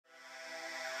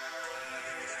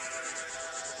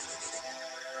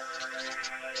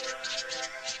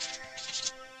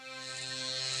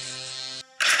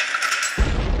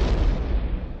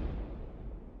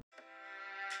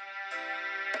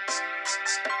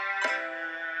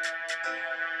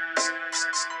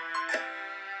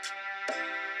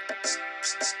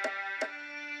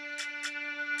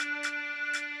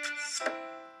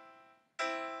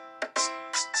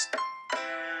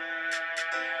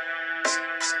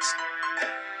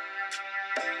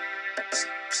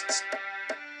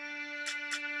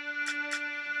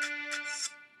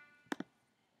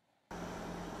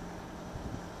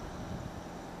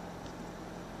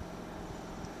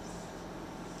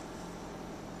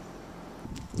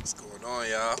What's going on,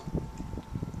 y'all?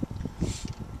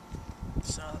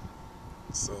 What's up?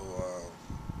 So,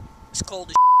 It's cold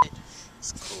as shit.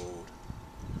 it's cold.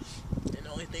 And the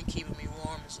only thing keeping me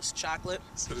warm is this chocolate.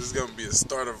 So this is gonna be the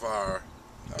start of our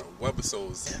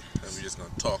webisodes, and we're just gonna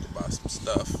talk about some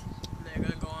stuff. They're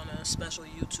gonna go on a special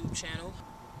YouTube channel.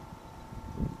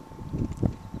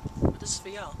 But this is for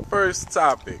y'all. First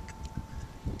topic.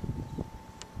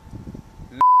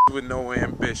 With no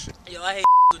ambition. Yo, I hate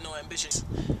with no ambitions.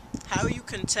 How are you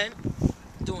content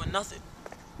doing nothing?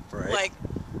 Right?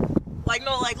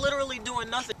 Like literally doing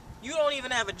nothing. You don't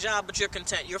even have a job, but you're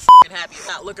content. You're f***ing happy. You're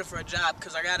not looking for a job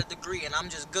because I got a degree and I'm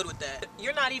just good with that.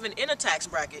 You're not even in a tax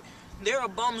bracket. There are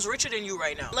bums richer than you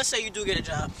right now. Let's say you do get a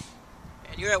job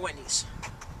and you're at Wendy's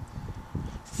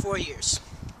for 4 years.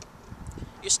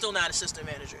 You're still not assistant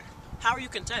manager. How are you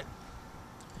content?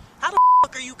 How the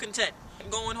fuck are you content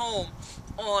going home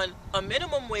on a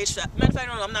minimum wage? Matter of fact,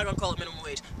 no, I'm not going to call it minimum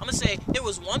wage. I'm going to say it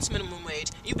was once minimum wage.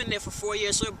 You've been there for 4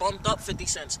 years, so it bumped up 50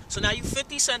 cents. So now you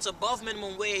 50 cents above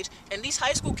minimum wage, and these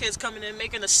high school kids coming in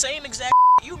making the same exact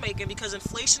you making because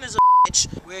inflation is a bitch.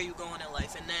 Where are you going in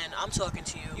life? And then I'm talking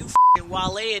to you. You f***ing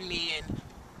waleing me, and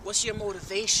what's your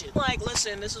motivation? Like,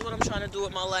 listen, this is what I'm trying to do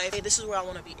with my life. Hey, this is where I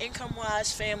want to be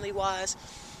income-wise, family-wise,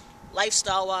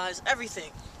 lifestyle-wise,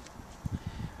 everything.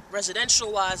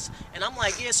 Residential-wise. And I'm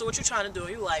like, yeah, so what you trying to do?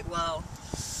 You like, well,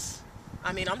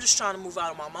 I mean, I'm just trying to move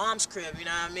out of my mom's crib, you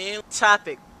know what I mean?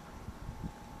 Topic.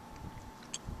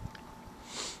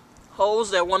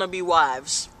 Hoes that want to be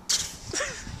wives.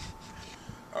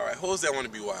 Alright, hoes that want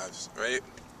to be wives, right?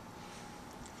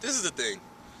 This is the thing.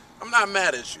 I'm not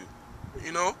mad at you,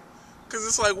 you know? Because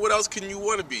it's like, what else can you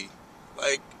want to be?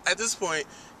 Like, at this point,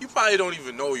 you probably don't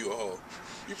even know you a hoe.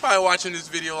 You probably watching this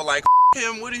video like,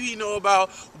 him, what do he know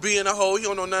about being a hoe? He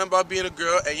don't know nothing about being a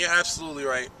girl, and you're absolutely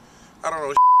right. I don't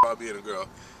know about being a girl.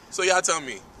 So y'all tell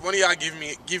me, one of y'all give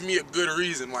me a good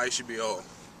reason why you should be a hoe.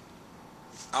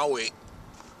 I'll wait.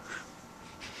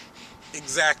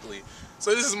 Exactly.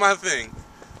 So this is my thing.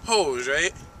 Hoes,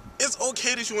 right? It's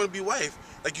okay that you want to be wife.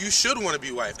 Like, you should want to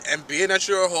be wife. And being that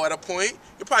you're a hoe at a point,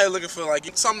 you're probably looking for, like,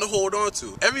 something to hold on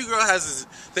to. Every girl has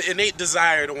the innate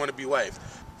desire to want to be wife.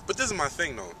 But this is my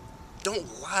thing, though.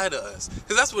 Don't lie to us.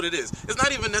 Because that's what it is. It's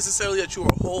not even necessarily that you're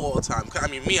a hoe all the time. I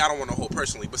mean, me, I don't want a hoe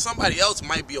personally. But somebody else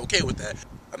might be okay with that.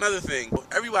 Another thing,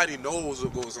 everybody knows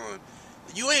what goes on.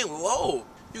 You ain't low.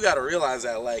 You got to realize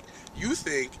that. Like, you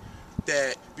think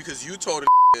that because you told a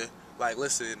like,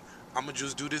 listen, I'm going to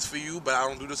just do this for you, but I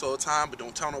don't do this all the time, but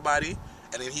don't tell nobody.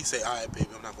 And then he say, all right, baby,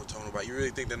 I'm not going to tell nobody. You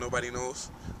really think that nobody knows?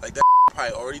 Like, that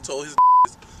probably already told his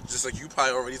just like you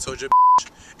probably already told your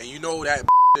and you know that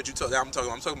that you told that I'm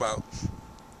talking about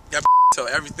that tell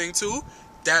everything to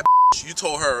that you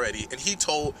told her already, and he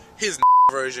told his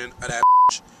version of that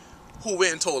who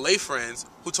went and told lay friends,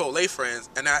 who told lay friends,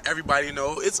 and now everybody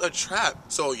know it's a trap.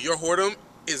 So your whoredom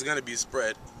is gonna be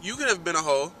spread. You could have been a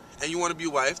hoe and you want to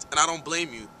be wifed, and I don't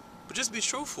blame you, but just be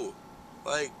truthful,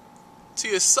 like, to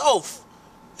yourself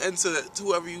and to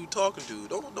whoever you talking to.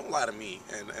 Don't lie to me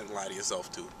and lie to yourself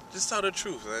too. Just tell the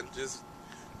truth, man.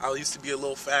 I used to be a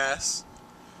little fast.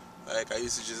 Like, I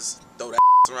used to just throw that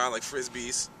around like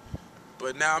frisbees.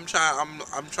 But now I'm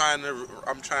trying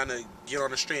to get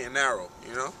on the straight and narrow,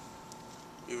 you know?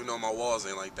 Even though my walls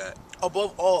ain't like that.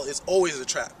 Above all, it's always a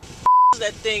trap.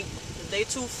 That think that they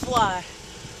too fly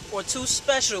or too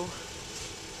special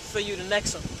for you to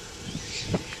next them.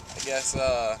 I guess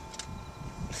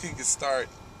we can start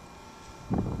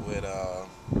with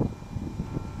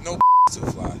no too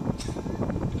fly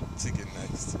to get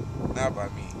next. Not by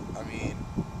me. I mean,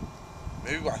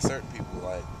 maybe by certain people.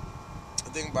 Like, the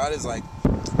thing about it is, like,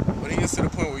 when it gets to the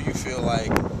point where you feel like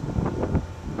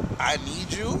I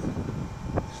need you,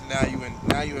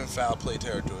 now you in foul play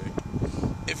territory.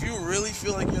 If you really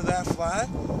feel like you're that fly,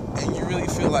 and you really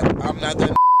feel like I'm not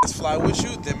that that's fly with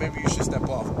you, then maybe you should step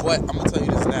off. But I'm gonna tell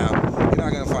you this now: you're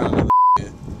not gonna find another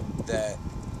that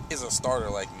is a starter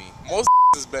like me. Most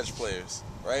is bench players,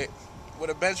 right? What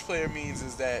a bench player means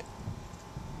is that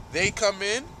They come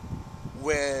in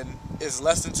when it's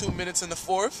less than 2 minutes in the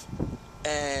fourth,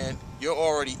 and you're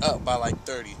already up by like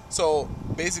 30. So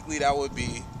basically, that would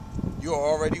be you're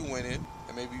already winning,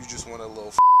 and maybe you just want a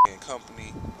little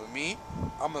company. But me,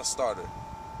 I'm a starter.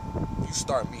 You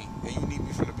start me, and you need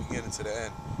me from the beginning to the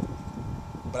end.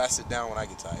 But I sit down when I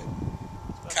get tired.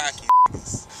 Cocky.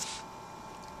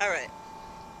 All right.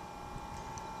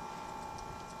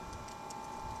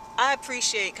 I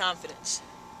appreciate confidence.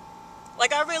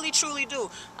 Like, I really, truly do.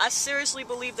 I seriously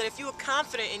believe that if you are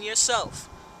confident in yourself,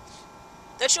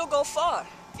 that you'll go far.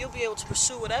 You'll be able to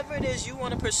pursue whatever it is you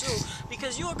want to pursue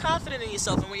because you are confident in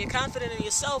yourself. And when you're confident in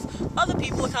yourself, other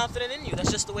people are confident in you.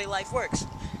 That's just the way life works.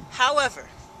 However,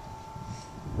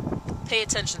 pay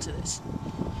attention to this.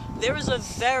 There is a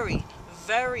very,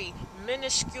 very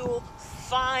minuscule,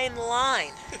 fine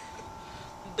line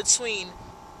between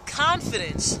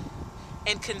confidence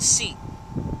and conceit.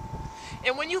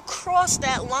 And when you cross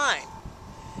that line,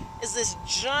 is this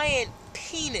giant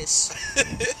penis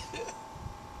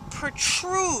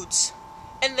protrudes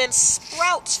and then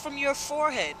sprouts from your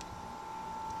forehead.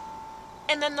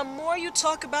 And then the more you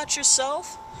talk about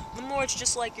yourself, the more it's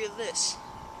just like you're this.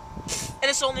 And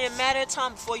it's only a matter of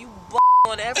time before you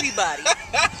on everybody.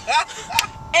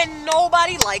 And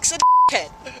nobody likes a head.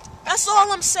 That's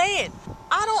all I'm saying.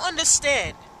 I don't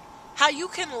understand how you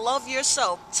can love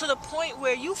yourself to the point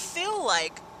where you feel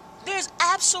like there's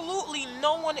absolutely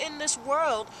no one in this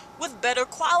world with better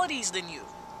qualities than you.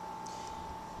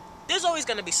 There's always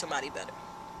going to be somebody better.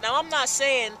 Now, I'm not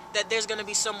saying that there's going to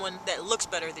be someone that looks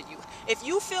better than you. If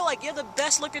you feel like you're the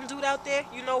best looking dude out there,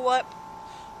 you know what?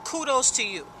 Kudos to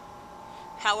you.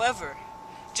 However,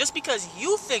 just because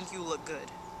you think you look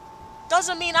good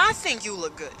doesn't mean I think you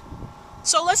look good.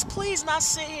 So let's please not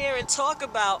sit here and talk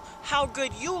about how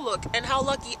good you look and how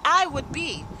lucky I would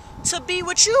be to be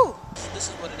with you. This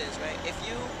is what it is, right? If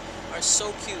you are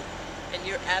so cute and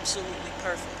you're absolutely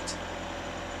perfect,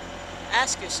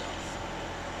 ask yourself,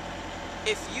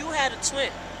 if you had a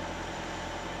twin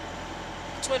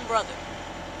brother,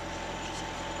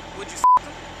 would you f***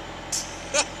 him?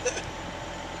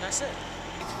 And that's it.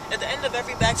 At the end of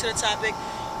every Back to the Topic,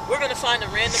 we're going to find a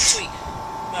random tweet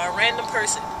by a random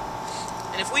person.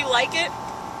 And if we like it,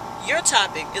 your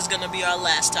topic is going to be our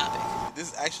last topic.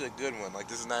 This is actually a good one. Like,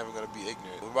 this is not even going to be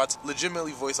ignorant. We're about to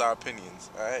legitimately voice our opinions,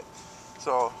 alright?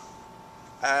 So,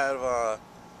 I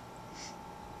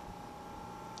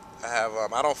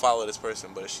don't follow this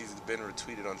person, but she's been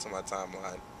retweeted onto my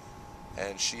timeline.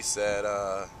 And she said,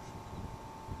 I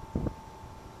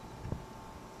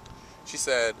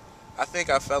think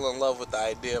I fell in love with the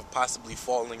idea of possibly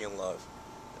falling in love.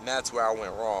 And that's where I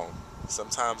went wrong.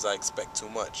 Sometimes I expect too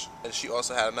much. And she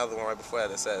also had another one right before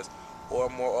that says, or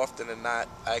more often than not,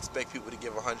 I expect people to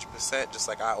give 100% just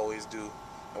like I always do.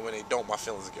 And when they don't, my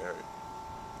feelings get hurt.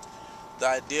 The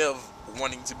idea of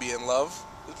wanting to be in love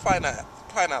is probably not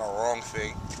a wrong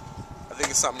thing. I think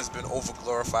it's something that's been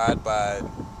over-glorified by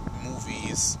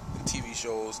movies and TV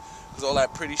shows. Because all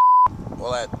that pretty shit,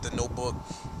 all that, the Notebook,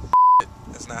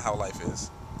 that's not how life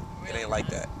is. It ain't like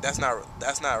that. That's not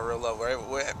real love.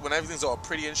 When everything's all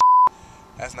pretty and shit,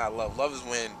 that's not love. Love is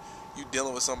when you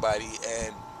dealing with somebody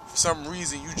and for some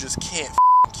reason you just can't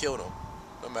kill them,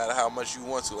 no matter how much you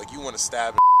want to. Like, you want to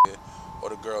stab or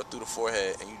the girl through the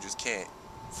forehead and you just can't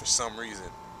for some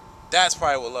reason. That's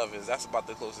probably what love is. That's about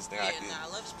the closest thing I can. Yeah, nah,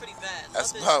 love is pretty bad.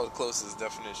 That's about the closest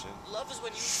definition. Love is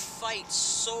when you fight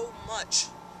so much,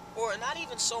 or not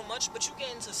even so much, but you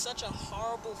get into such a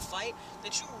horrible fight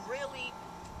that you really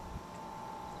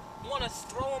want to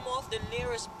throw him off the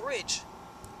nearest bridge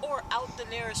or out the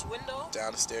nearest window.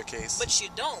 Down the staircase. But you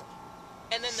don't.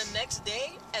 And then the next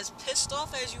day, as pissed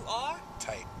off as you are,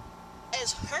 tight,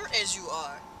 as hurt as you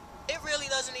are, it really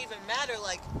doesn't even matter.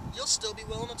 Like, you'll still be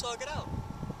willing to talk it out.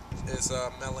 It's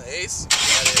Mel and Ase.